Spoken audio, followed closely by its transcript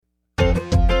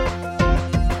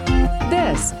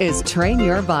is Train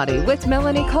Your Body with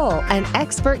Melanie Cole and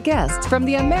expert guests from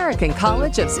the American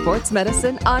College of Sports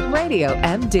Medicine on Radio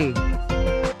MD.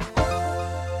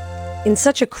 In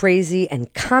such a crazy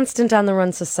and constant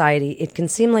on-the-run society, it can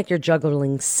seem like you're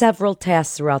juggling several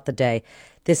tasks throughout the day.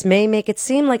 This may make it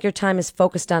seem like your time is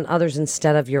focused on others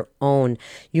instead of your own.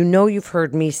 You know, you've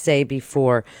heard me say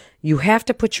before, you have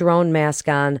to put your own mask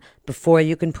on before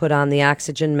you can put on the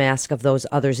oxygen mask of those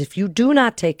others. If you do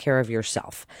not take care of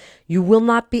yourself, you will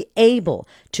not be able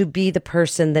to be the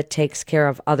person that takes care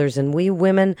of others. And we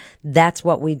women, that's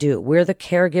what we do. We're the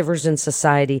caregivers in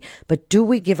society, but do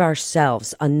we give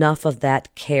ourselves enough of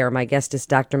that care? My guest is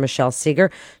Dr. Michelle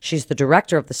Segar. She's the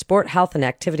director of the Sport, Health, and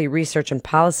Activity Research and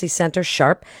Policy Center,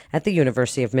 SHARP, at the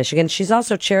University of Michigan. She's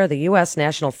also chair of the U.S.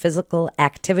 National Physical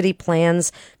Activity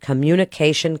Plans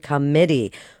Communication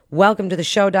Committee. Welcome to the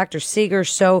show, Dr. Segar.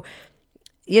 So,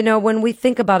 you know, when we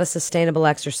think about a sustainable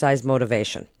exercise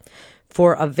motivation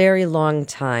for a very long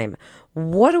time,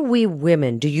 what do we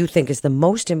women, do you think, is the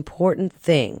most important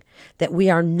thing that we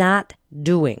are not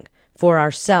doing for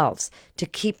ourselves to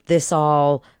keep this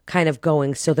all kind of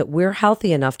going so that we're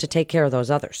healthy enough to take care of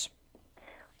those others?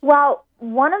 Well,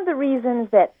 one of the reasons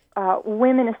that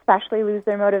women especially lose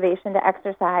their motivation to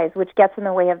exercise, which gets in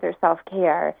the way of their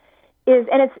self-care, is,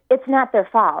 and it's not their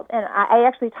fault. And I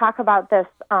actually talk about this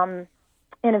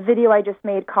in a video I just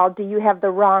made called "Do You Have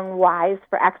the Wrong Whys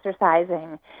for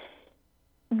Exercising?"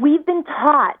 We've been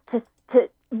taught to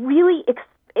really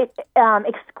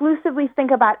exclusively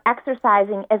think about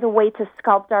exercising as a way to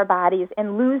sculpt our bodies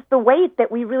and lose the weight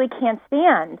that we really can't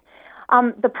stand.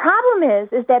 The problem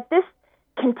is that this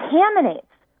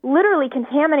literally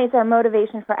contaminates our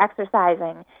motivation for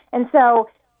exercising. And so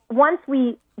once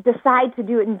we decide to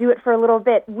do it and do it for a little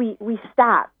bit, we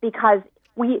stop because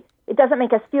it doesn't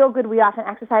make us feel good. We often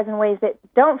exercise in ways that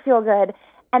don't feel good.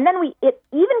 And then it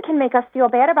even can make us feel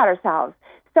bad about ourselves.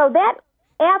 So that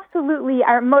absolutely,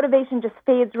 our motivation just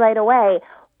fades right away.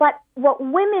 But what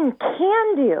women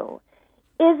can do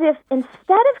is, if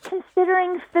instead of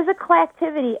considering physical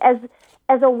activity as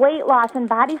a weight loss and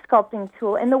body sculpting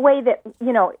tool in the way that,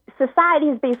 you know, society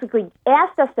has basically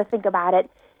asked us to think about it,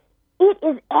 it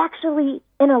is actually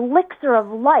an elixir of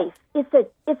life. It's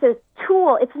a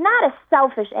tool. It's not a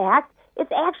selfish act.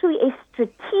 It's actually a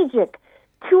strategic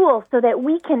tool so that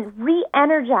we can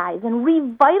re-energize and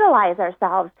revitalize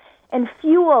ourselves and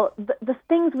fuel the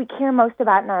things we care most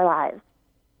about in our lives.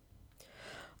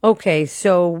 Okay,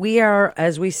 so we are,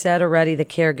 as we said already, the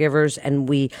caregivers, and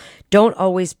we don't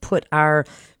always put our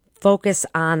focus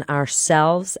on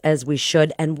ourselves as we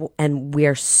should, and we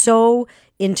are so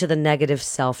into the negative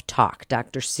self-talk,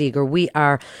 Dr. Segar. We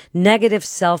are negative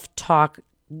self-talk,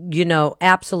 you know,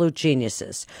 absolute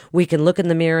geniuses. We can look in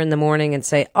the mirror in the morning and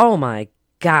say, oh my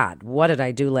God, what did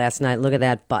I do last night? Look at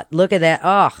that butt. Look at that.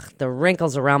 Ugh, the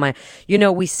wrinkles around my... You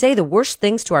know, we say the worst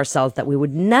things to ourselves that we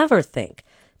would never think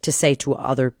to say to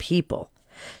other people.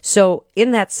 So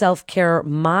in that self-care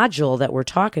module that we're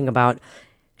talking about,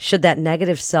 should that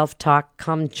negative self-talk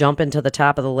jump into the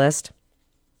top of the list?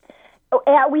 Oh,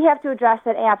 yeah, we have to address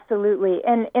it, absolutely.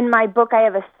 And in my book, I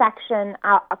have a section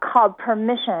called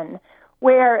Permission,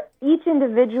 where each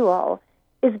individual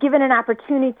is given an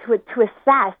opportunity to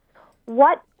assess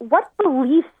what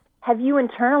beliefs have you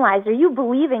internalized, are you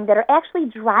believing, that are actually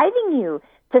driving you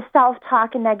to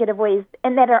self-talk in negative ways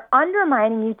and that are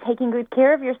undermining you taking good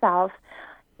care of yourself.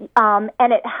 And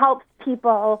it helps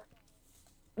people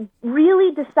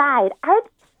really decide,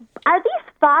 are these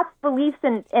thoughts, beliefs,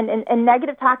 and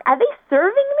negative talk, are they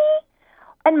serving me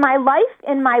and my life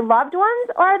and my loved ones,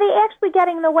 or are they actually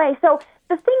getting in the way? So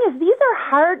the thing is, these are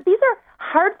hard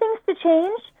things to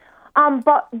change,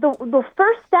 but the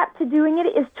first step to doing it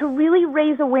is to really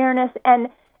raise awareness and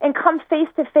come face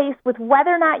to face with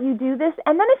whether or not you do this.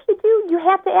 And then if you do, you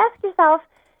have to ask yourself,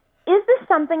 is this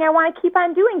something I want to keep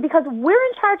on doing? Because we're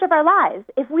in charge of our lives.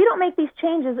 If we don't make these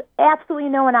changes, absolutely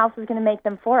no one else is going to make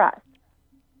them for us.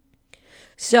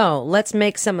 So let's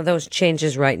make some of those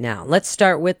changes right now. Let's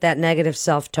start with that negative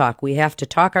self-talk. We have to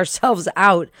talk ourselves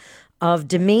out of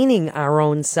demeaning our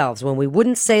own selves. When we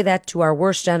wouldn't say that to our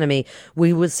worst enemy,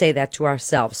 we would say that to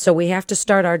ourselves. So we have to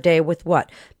start our day with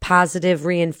what? Positive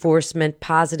reinforcement,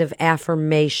 positive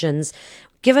affirmations.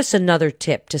 Give us another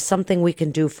tip to something we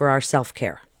can do for our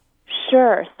self-care.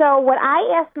 Sure. So what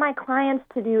I ask my clients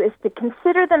to do is to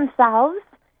consider themselves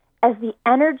as the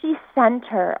energy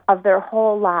center of their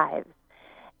whole lives.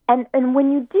 And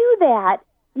when you do that,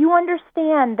 you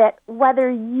understand that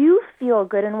whether you feel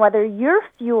good and whether you're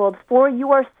fueled for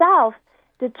yourself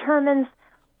determines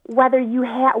whether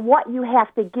what you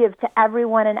have to give to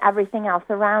everyone and everything else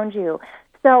around you.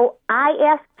 So I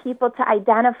ask people to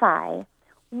identify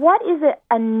what is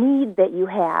a need that you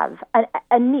have?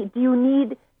 A need. Do you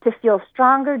need to feel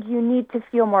stronger? Do you need to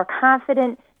feel more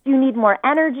confident? Do you need more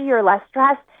energy or less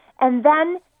stress? And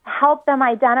then help them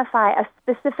identify a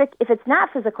specific, if it's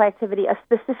not physical activity, a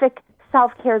specific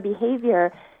self-care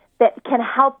behavior that can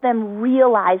help them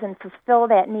realize and fulfill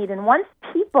that need. And once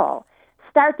people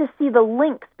start to see the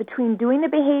links between doing the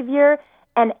behavior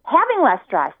and having less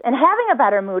stress and having a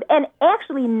better mood and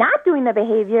actually not doing the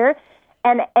behavior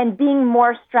and being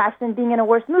more stressed and being in a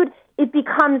worse mood, it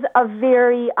becomes a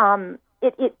very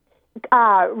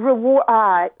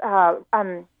reward.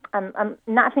 I'm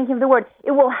not thinking of the word.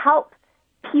 It will help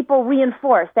people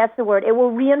reinforce. That's the word. It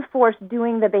will reinforce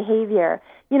doing the behavior.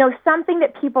 You know, something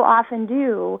that people often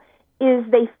do is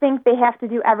they think they have to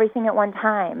do everything at one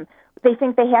time. They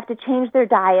think they have to change their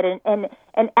diet and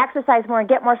exercise more and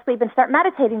get more sleep and start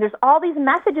meditating. There's all these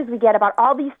messages we get about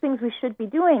all these things we should be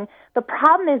doing. The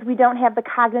problem is we don't have the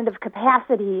cognitive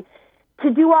capacity to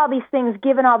do all these things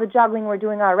given all the juggling we're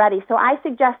doing already. So I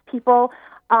suggest people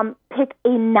pick a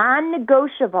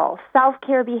non-negotiable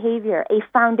self-care behavior, a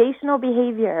foundational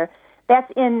behavior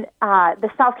that's in the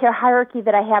self-care hierarchy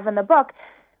that I have in the book.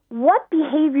 What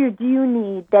behavior do you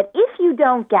need that if you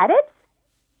don't get it,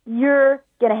 you're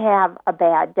going to have a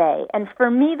bad day? And for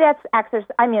me, that's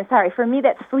for me,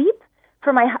 that's sleep.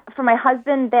 For my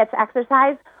husband, that's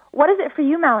exercise. What is it for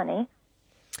you, Melanie?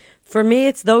 For me,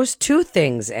 it's those two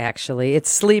things, actually. It's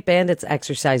sleep and it's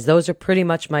exercise. Those are pretty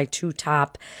much my two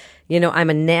top. You know, I'm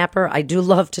a napper. I do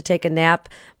love to take a nap,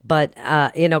 but,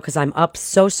 because I'm up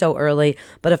so early.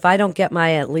 But if I don't get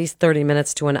my at least 30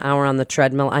 minutes to an hour on the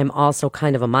treadmill, I'm also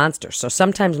kind of a monster. So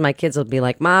sometimes my kids will be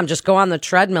like, Mom, just go on the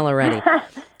treadmill already.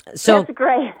 So that's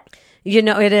great. You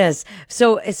know, it is.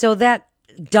 So that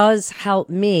does help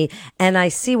me. And I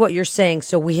see what you're saying.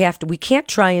 So we can't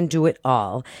try and do it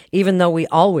all, even though we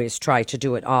always try to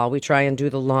do it all. We try and do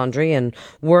the laundry and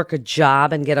work a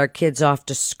job and get our kids off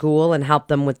to school and help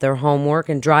them with their homework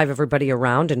and drive everybody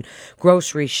around and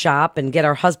grocery shop and get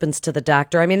our husbands to the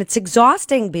doctor. I mean, it's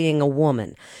exhausting being a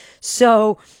woman.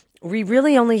 So we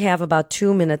really only have about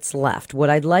 2 minutes left. What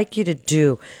I'd like you to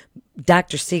do,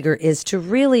 Dr. Seeger, is to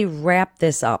really wrap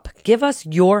this up. Give us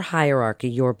your hierarchy,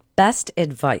 your best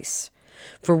advice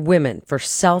for women, for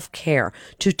self-care,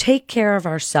 to take care of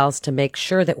ourselves, to make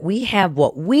sure that we have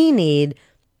what we need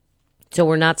so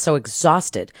we're not so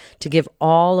exhausted to give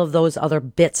all of those other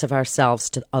bits of ourselves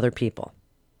to other people.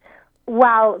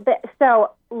 Well,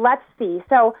 so let's see.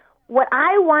 So what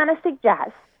I want to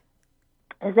suggest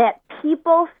is that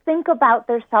people think about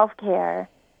their self-care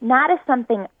not as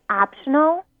something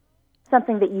optional,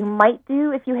 something that you might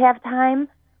do if you have time,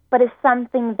 but as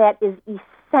something that is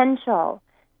essential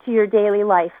to your daily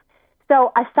life.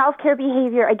 So a self-care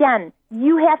behavior, again,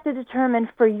 you have to determine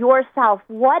for yourself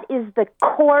what is the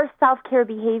core self-care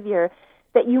behavior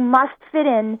that you must fit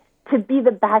in to be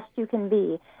the best you can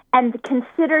be. And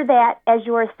consider that as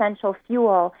your essential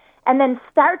fuel. And then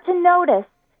start to notice.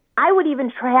 I would even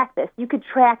track this. You could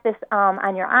track this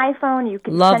on your iPhone. You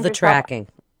could love the tracking.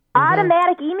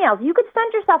 Automatic emails. You could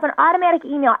send yourself an automatic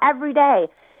email every day.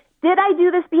 Did I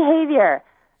do this behavior?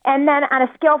 And then on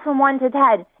a scale from 1 to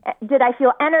 10, did I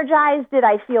feel energized? Did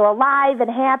I feel alive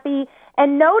and happy?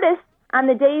 And notice on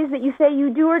the days that you say you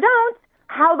do or don't,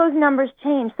 how those numbers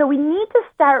change. So we need to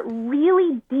start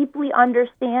really deeply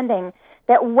understanding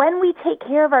that when we take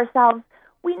care of ourselves,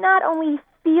 we not only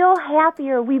feel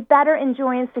happier, we better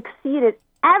enjoy and succeed at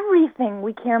everything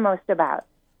we care most about.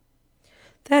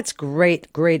 That's great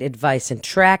advice. And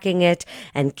tracking it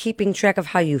and keeping track of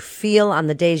how you feel on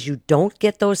the days you don't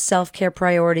get those self-care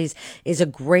priorities is a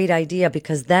great idea,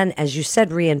 because then, as you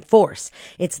said, reinforce.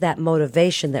 It's that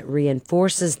motivation that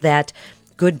reinforces that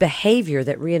good behavior,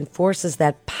 that reinforces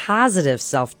that positive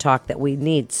self-talk that we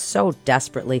need so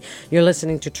desperately. You're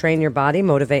listening to Train Your Body,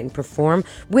 Motivate and Perform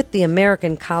with the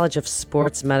American College of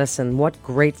Sports Medicine. What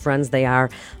great friends they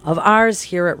are of ours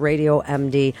here at Radio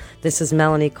MD. This is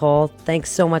Melanie Cole.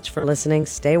 Thanks so much for listening.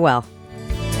 Stay well.